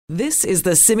This is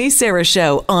the Simi Sara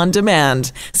Show on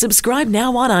demand. Subscribe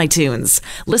now on iTunes.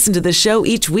 Listen to the show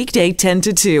each weekday 10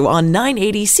 to 2 on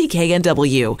 980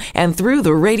 CKNW and through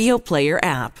the Radio Player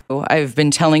app. I've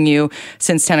been telling you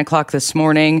since 10 o'clock this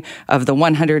morning of the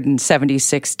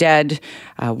 176 dead.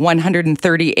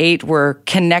 138 were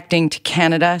connecting to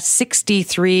Canada.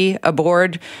 63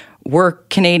 aboard were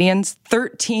Canadians.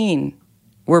 13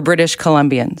 were British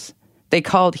Columbians. They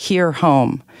called here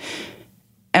home.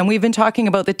 And we've been talking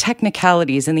about the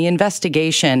technicalities and the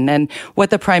investigation and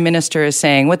what the Prime Minister is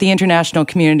saying, what the international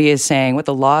community is saying, what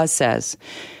the law says.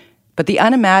 But the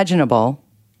unimaginable,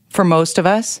 for most of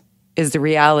us, is the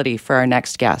reality for our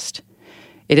next guest.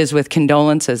 It is with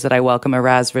condolences that I welcome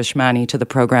Araz Rishmani to the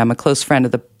program, a close friend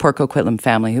of the Port Coquitlam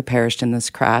family who perished in this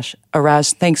crash.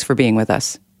 Araz, thanks for being with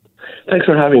us. Thanks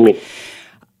for having me.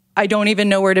 I don't even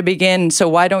know where to begin, so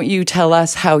why don't you tell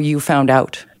us how you found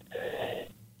out?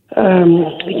 It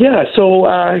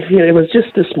was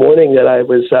just this morning that I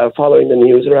was following the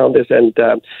news around this, and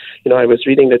I was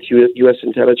reading that U.S.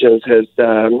 intelligence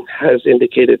has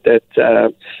indicated that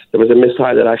there was a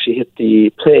missile that actually hit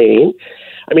the plane.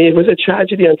 I mean, it was a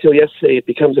tragedy until yesterday. It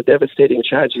becomes a devastating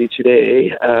tragedy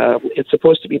today. It's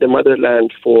supposed to be the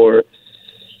motherland for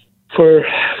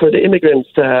the immigrants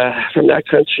from that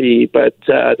country, but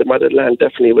the motherland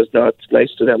definitely was not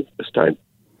nice to them this time.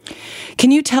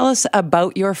 Can you tell us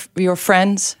about your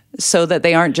friends so that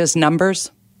they aren't just numbers?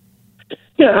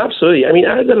 Yeah, absolutely. I mean,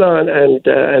 Ardalan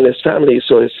and his family,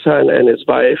 so his son and his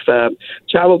wife,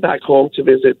 traveled back home to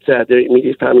visit their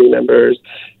immediate family members.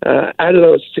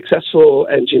 Ardalan was a successful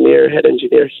head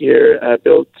engineer here,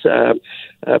 built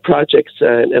projects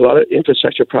and a lot of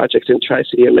infrastructure projects in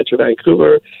Tri-City and Metro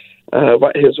Vancouver.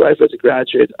 His wife was a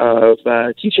graduate of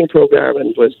a teaching program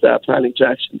and was planning to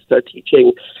actually start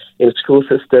teaching in the school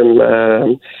system.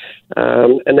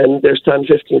 And then their son,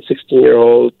 15,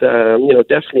 16-year-old,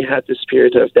 definitely had the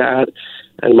spirit of dad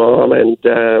and mom and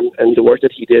the work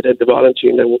that he did and the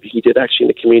volunteering that he did actually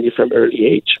in the community from early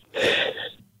age.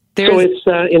 So it's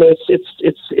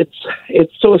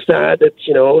so sad that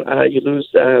you lose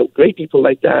great people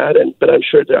like that, but I'm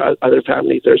sure there are other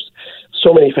families. There's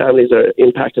so many families that are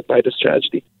impacted by this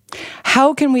tragedy.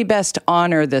 How can we best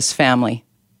honor this family,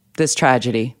 this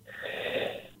tragedy?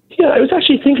 Yeah, I was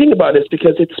actually thinking about this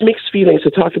because it's mixed feelings to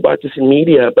talk about this in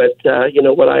media. But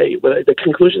the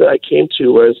conclusion that I came to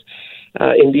was.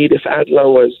 Indeed, if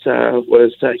Ardalan was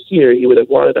here, he would have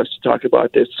wanted us to talk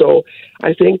about this. So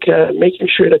I think making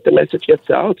sure that the message gets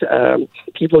out,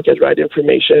 people get right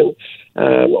information,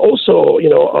 also,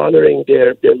 honoring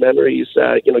their memories,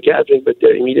 gathering with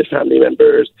their immediate family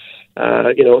members,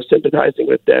 sympathizing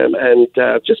with them, and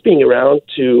just being around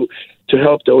to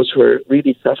help those who are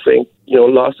really suffering,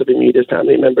 loss of immediate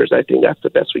family members. I think that's the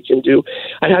best we can do.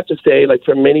 I have to say,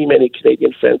 for many, many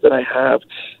Canadian friends that I have,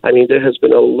 I mean, there has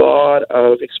been a lot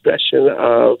of expression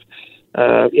of,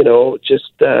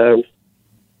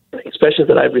 expressions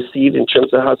that I've received in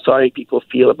terms of how sorry people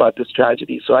feel about this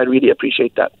tragedy. So I really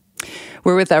appreciate that.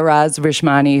 We're with Araz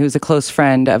Rishmani, who's a close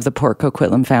friend of the Port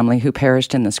Coquitlam family who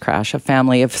perished in this crash, a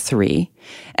family of 3.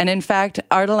 And in fact,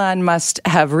 Ardalan must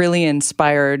have really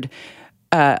inspired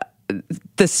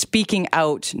the speaking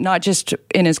out, not just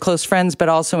in his close friends, but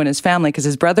also in his family, because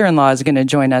his brother-in-law is going to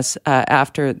join us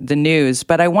after the news.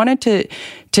 But I wanted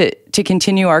to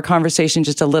continue our conversation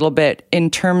just a little bit in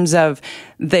terms of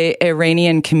the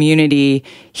Iranian community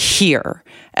here.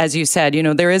 As you said,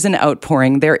 there is an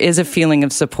outpouring, there is a feeling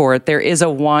of support, there is a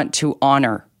want to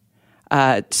honor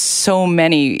so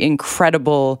many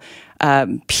incredible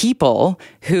people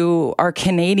who are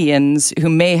Canadians who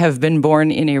may have been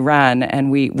born in Iran, and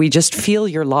we just feel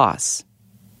your loss.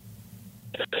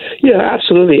 Yeah,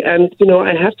 absolutely. And,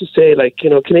 I have to say,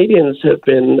 Canadians have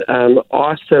been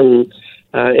awesome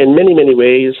in many, many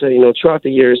ways, throughout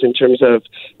the years in terms of,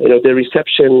 their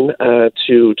reception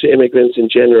to immigrants in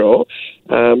general.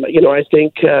 I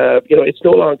think, it's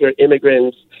no immigrants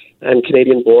immigrants and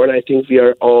Canadian born. I think we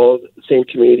are all the same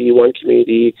community, one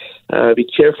community. We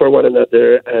care for one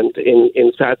another, and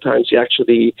in sad times, we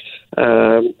actually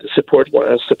support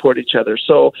each other.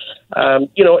 So,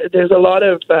 there's a lot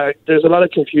of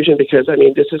confusion because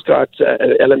this has got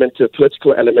an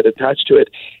political element attached to it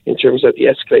in terms of the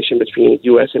escalation between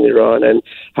U.S. and Iran and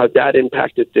how that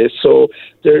impacted this. So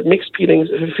there are mixed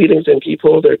feelings in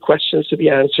people. There are questions to be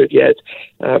answered yet,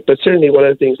 but certainly one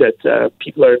of the things that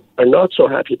people are not so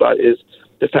happy about is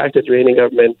the fact that the Iranian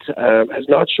government has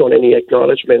not shown any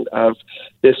acknowledgement of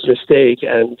this mistake,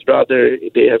 and rather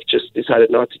they have just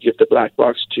decided not to give the black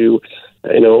box to,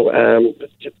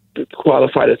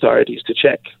 qualified authorities to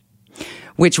check.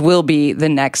 which will be the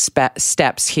next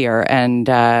steps here. And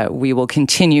we will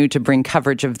continue to bring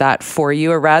coverage of that for you.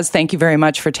 Araz, thank you very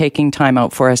much for taking time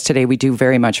out for us today. We do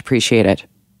very much appreciate it.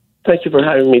 Thank you for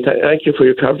having me. Thank you for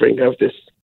your covering of this.